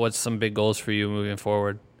cycle. What's some big goals for you moving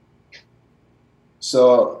forward?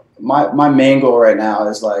 So my main goal right now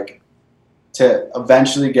is like, to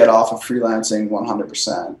eventually get off of freelancing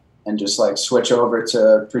 100% and just like switch over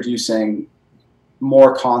to producing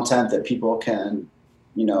more content that people can,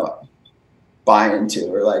 buy into,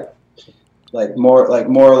 or like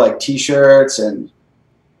more t-shirts and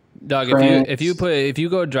Doug, prints. if you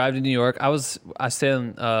go drive to New York, I stay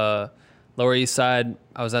on Lower East Side.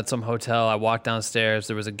 I was at some hotel. I walked downstairs.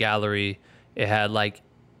 There was a gallery. It had like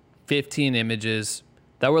 15 images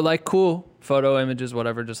that were like cool photo images,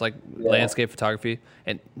 whatever, just like landscape photography,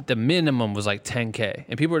 and the minimum was like 10K,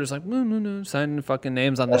 and people were just like, no, signing fucking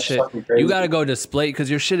names on the shit. You gotta go display, because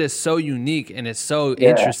your shit is so unique and it's so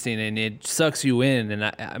interesting and it sucks you in. And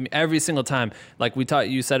I mean, every single time, like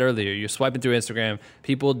you said earlier, you're swiping through Instagram,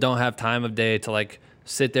 people don't have time of day to like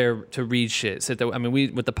sit there to read shit. I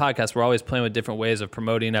mean, with the podcast, we're always playing with different ways of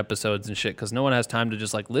promoting episodes and shit, because no one has time to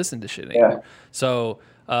just like listen to shit anymore. So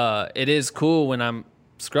it is cool when I'm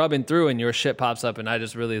scrubbing through and your shit pops up and I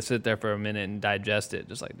just really sit there for a minute and digest it.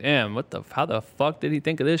 Just like, damn, how the fuck did he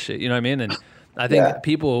think of this shit? You know what I mean? And I think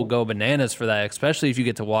people will go bananas for that, especially if you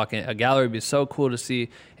get to walk in a gallery. It'd be so cool to see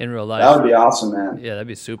in real life. That would be awesome, man. Yeah, that'd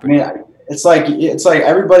be super. I mean, it's like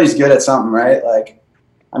everybody's good at something, right? Like,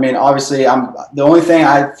 I mean, obviously the only thing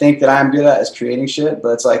I think that I'm good at is creating shit, but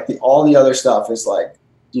it's like all the other stuff is like,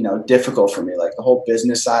 difficult for me, like the whole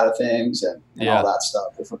business side of things and all that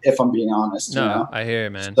stuff, if I'm being honest. No, I hear it,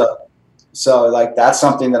 man. So like that's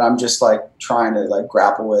something that I'm just like trying to like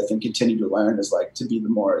grapple with and continue to learn, is like to be the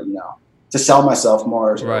more, to sell myself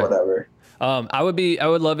more or whatever. I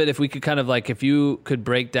would love it if we could kind of like, if you could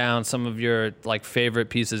break down some of your like favorite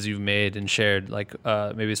pieces you've made and shared, like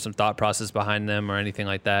maybe some thought process behind them or anything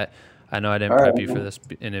like that. I know I didn't prep you for this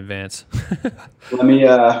in advance. Let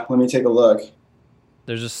me take a look.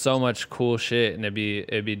 There's just so much cool shit, and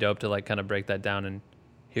it'd be dope to like kind of break that down and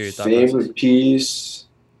hear your thought favorite process. Piece.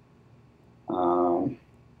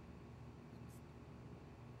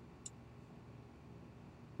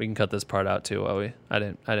 We can cut this part out too. I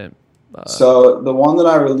didn't. So the one that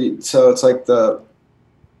I released, so it's like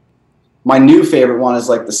my new favorite one is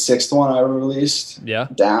like the 6th one I released. Yeah.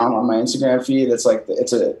 Down on my Instagram feed. It's like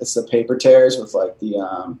it's the paper tears with like the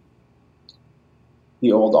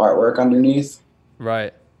old artwork underneath.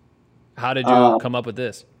 Right. How did you come up with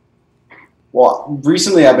this? Well,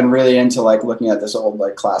 recently I've been really into like looking at this old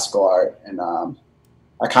like classical art, and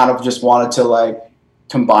I kind of just wanted to like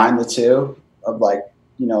combine the two of like,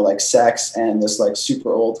 like sex and this like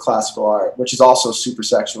super old classical art, which is also super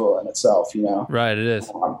sexual in itself, Right, it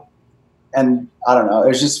is. And I don't know, it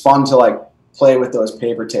was just fun to like play with those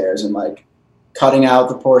paper tears and like cutting out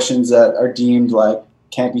the portions that are deemed like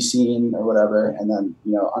can't be seen or whatever, and then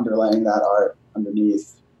underlaying that art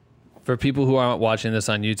underneath. For people who aren't watching this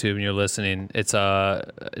on YouTube and you're listening,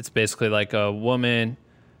 it's basically like a woman,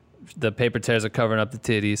 the paper tears are covering up the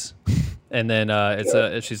titties, and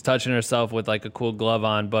then she's touching herself with like a cool glove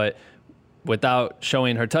on, but without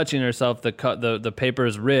showing her touching herself, the paper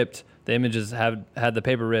is ripped. The images had the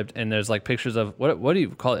paper ripped, and there's like pictures of what do you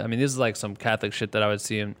call it? I mean, this is like some Catholic shit that I would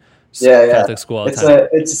see in Catholic school all the time.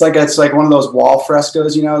 It's like one of those wall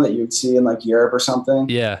frescoes, that you would see in like Europe or something.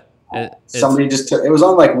 Yeah. Somebody it was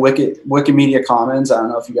on like Wikimedia Commons. I don't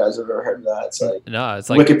know if you guys have ever heard of that. It's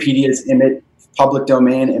like Wikipedia's public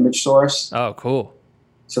domain image source. Oh, cool.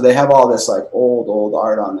 So they have all this like old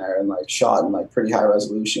art on there and like shot in like pretty high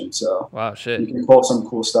resolution. So wow, shit. You can pull some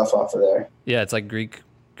cool stuff off of there. Yeah, it's like Greek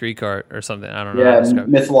art or something. I don't know. Yeah,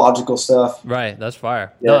 mythological stuff. Right, that's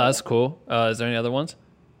fire. Yeah. No, that's cool. Is there any other ones?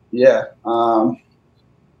 Yeah.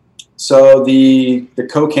 So the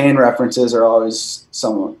cocaine references are always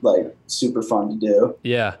somewhat like super fun to do.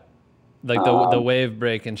 Yeah, like the wave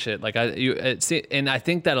break and shit. Like and I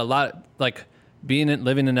think that a lot, like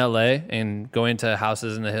living in LA and going to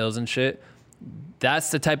houses in the hills and shit. That's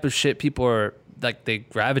the type of shit people are like, they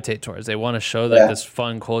gravitate towards. They want to show like this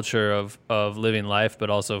fun culture of living life, but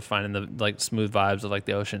also finding the like smooth vibes of like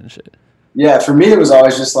the ocean and shit. Yeah, for me it was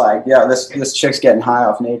always just like, this chick's getting high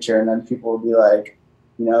off nature, and then people would be like,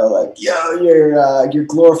 like, yo, you're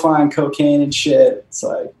glorifying cocaine and shit. It's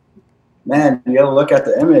like, man, you gotta look at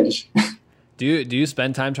the image. Do you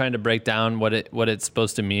spend time trying to break down what it's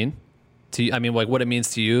supposed to mean to you? I mean, like what it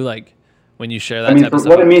means to you, like when you share that type of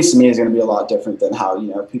stuff? What it means to me is going to be a lot different than how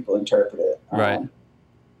people interpret it. Right.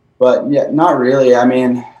 But yeah, not really. I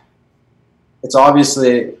mean, it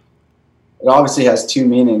obviously has two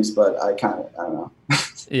meanings, but I don't know.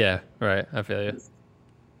 Yeah, right. I feel you.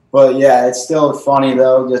 But yeah, it's still funny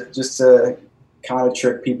though, just to kind of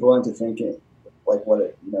trick people into thinking like what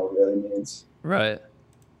it really means. Right.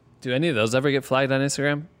 Do any of those ever get flagged on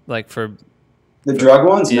Instagram? Like for the drug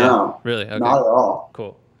ones? Yeah, no. Really? Okay. Not at all.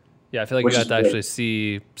 Cool. Yeah, I feel like you got to actually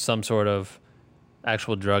see some sort of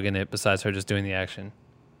actual drug in it besides her just doing the action.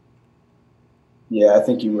 Yeah, I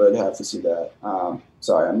think you would have to see that.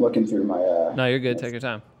 Sorry, I'm looking through my... No, you're good. Take your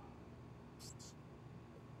time.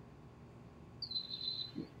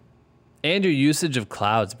 And your usage of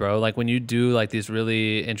clouds, bro. Like when you do like these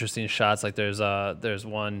really interesting shots, like there's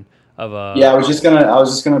one of a... Yeah, I was just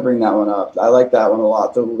gonna bring that one up. I like that one a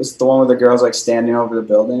lot. It's the one where the girl's like standing over the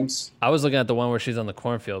buildings. I was looking at the one where she's on the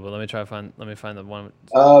cornfield, but let me find the one.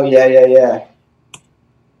 Oh yeah.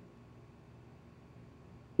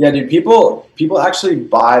 Yeah, dude, people actually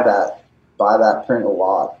buy that print a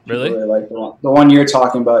lot. Really? People really like the one you're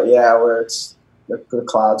talking about, yeah, where it's the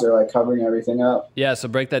clouds are like covering everything up. Yeah, so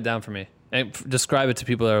break that down for me and describe it to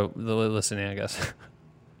people that are listening, I guess.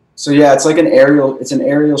 So yeah, it's like an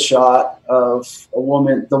aerial shot of a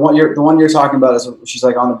woman. The one you're talking about is she's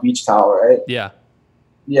like on a beach towel, right? Yeah.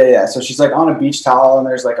 Yeah. So she's like on a beach towel, and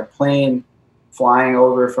there's like a plane flying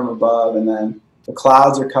over from above, and then the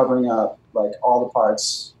clouds are covering up like all the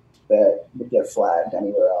parts that would get flagged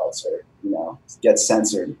anywhere else, or get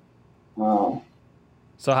censored. So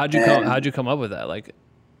how'd you come up with that? Like,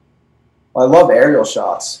 I love aerial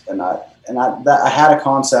shots, and I had a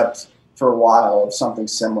concept for a while of something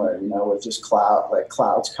similar, with just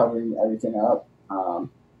clouds covering everything up.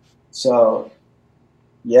 So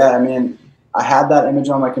yeah, I mean, I had that image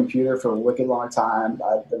on my computer for a wicked long time.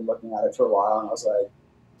 I'd been looking at it for a while, and I was like,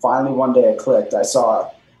 finally one day it clicked.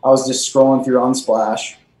 I was just scrolling through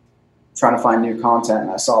Unsplash, trying to find new content,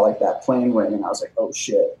 and I saw like that plane wing, and I was like, oh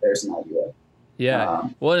shit, there's an idea. Yeah.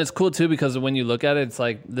 Well, and it's cool too, because when you look at it, it's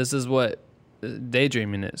like, this is what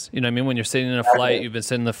daydreaming is. You know what I mean? When you're sitting in a flight, you've been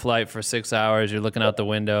sitting in the flight for 6 hours, you're looking out the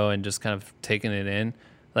window and just kind of taking it in.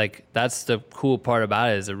 Like, that's the cool part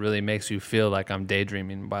about it, is it really makes you feel like I'm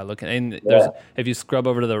daydreaming by looking. And if you scrub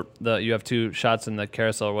over to the you have 2 shots in the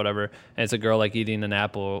carousel or whatever, and it's a girl like eating an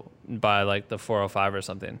apple by like the 405 or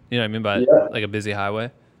something. You know what I mean? By like a busy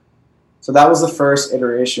highway. So that was the first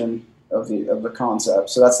iteration of the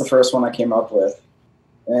concept. So that's the first one I came up with.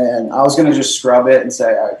 And I was going to just scrub it and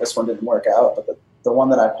say, all right, this one didn't work out. But the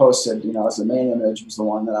one that I posted, as the main image was the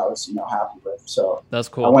one that I was, happy with. So that's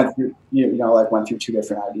cool. I went through, went through 2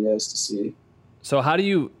 different ideas to see. So how do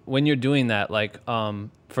you, when you're doing that, like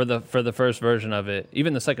for the first version of it,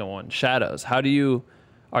 even the second one, shadows,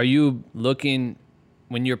 are you looking,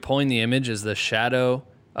 when you're pulling the image, is the shadow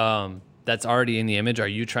that's already in the image, are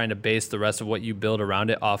you trying to base the rest of what you build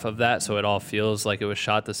around it off of that so it all feels like it was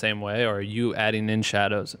shot the same way, or are you adding in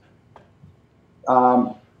shadows?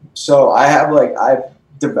 So I've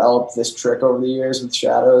developed this trick over the years with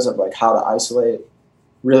shadows of like how to isolate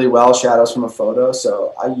really well shadows from a photo.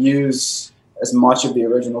 So I use as much of the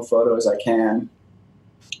original photo as I can,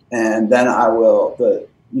 and then I will, the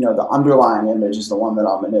underlying image is the one that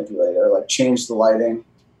I'll manipulate, or like change the lighting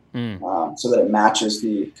so that it matches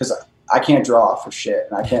because I can't draw for shit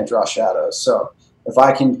and I can't draw shadows. So if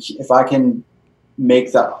I can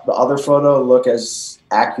make the other photo look as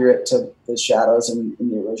accurate to the shadows in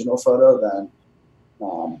the original photo, then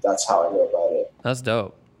that's how I go about it. That's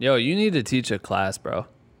dope. Yo, you need to teach a class, bro.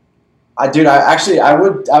 I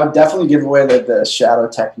would definitely give away the shadow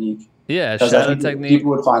technique. Yeah, shadow technique. People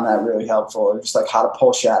would find that really helpful, just like how to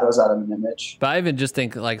pull shadows out of an image. But I even just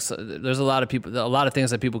think like there's a lot of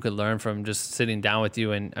things that people could learn from just sitting down with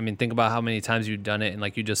you. And I mean, think about how many times you've done it. And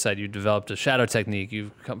like you just said, you developed a shadow technique.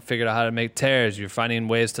 You've figured out how to make tears. You're finding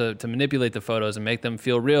ways to manipulate the photos and make them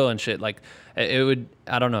feel real and shit. Like it would,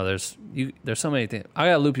 I don't know. There's so many things. I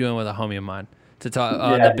gotta loop you in with a homie of mine to talk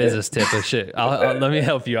the business tip of shit. Let me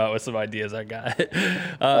help you out with some ideas I got.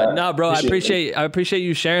 Bro, I appreciate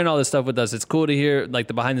you sharing all this stuff with us. It's cool to hear like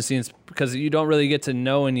the behind the scenes, because you don't really get to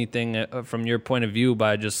know anything from your point of view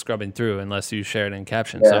by just scrubbing through unless you share it in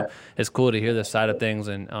caption. So it's cool to hear this side of things,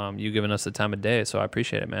 and you giving us the time of day. So I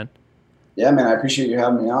appreciate it, man. Yeah, man, I appreciate you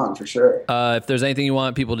having me on for sure. If there's anything you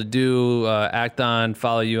want people to do, act on,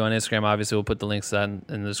 follow you on Instagram, obviously we'll put the links to that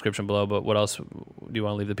in the description below. But what else do you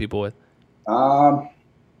want to leave the people with?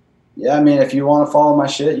 Yeah, I mean, if you want to follow my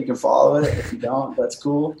shit, you can follow it. If you don't, that's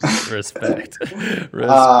cool. Respect.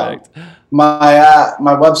 My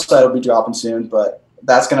website will be dropping soon, but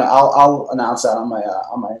I'll announce that on my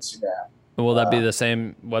Instagram. Will that be the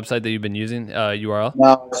same website that you've been using, URL?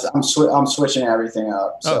 No, I'm switching everything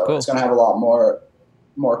up. So cool. It's gonna have a lot more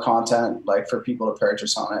content like for people to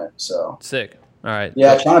purchase on it. So sick. All right.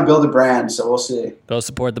 Yeah, trying to build a brand, so we'll see. Go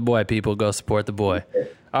support the boy, people. Go support the boy.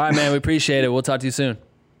 All right, man. We appreciate it. We'll talk to you soon.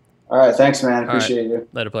 All right. Thanks, man. Appreciate you.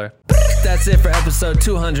 Later, player. That's it for episode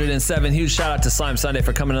 207. Huge shout out to Slime Sunday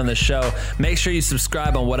for coming on the show. Make sure you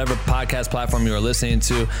subscribe on whatever podcast platform you are listening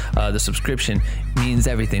to. The subscription means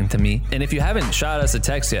everything to me. And if you haven't shot us a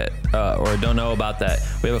text yet or don't know about that,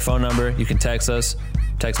 we have a phone number. You can text us.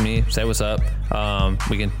 Text me, say what's up.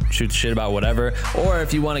 We can shoot shit about whatever. Or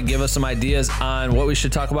if you want to give us some ideas on what we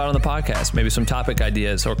should talk about on the podcast, maybe some topic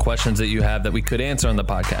ideas or questions that you have that we could answer on the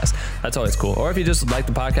podcast, that's always cool. Or if you just like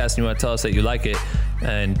the podcast and you want to tell us that you like it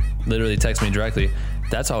and literally text me directly,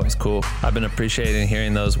 that's always cool. I've been appreciating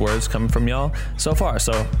hearing those words coming from y'all so far.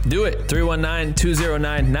 So do it.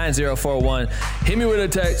 319-209-9041. Hit me with a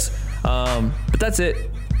text. But that's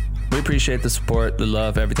it. We appreciate the support, the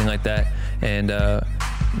love, everything like that. And,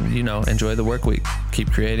 enjoy the work week.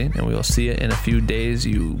 Keep creating, and we will see you in a few days,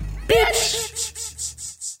 you bitch.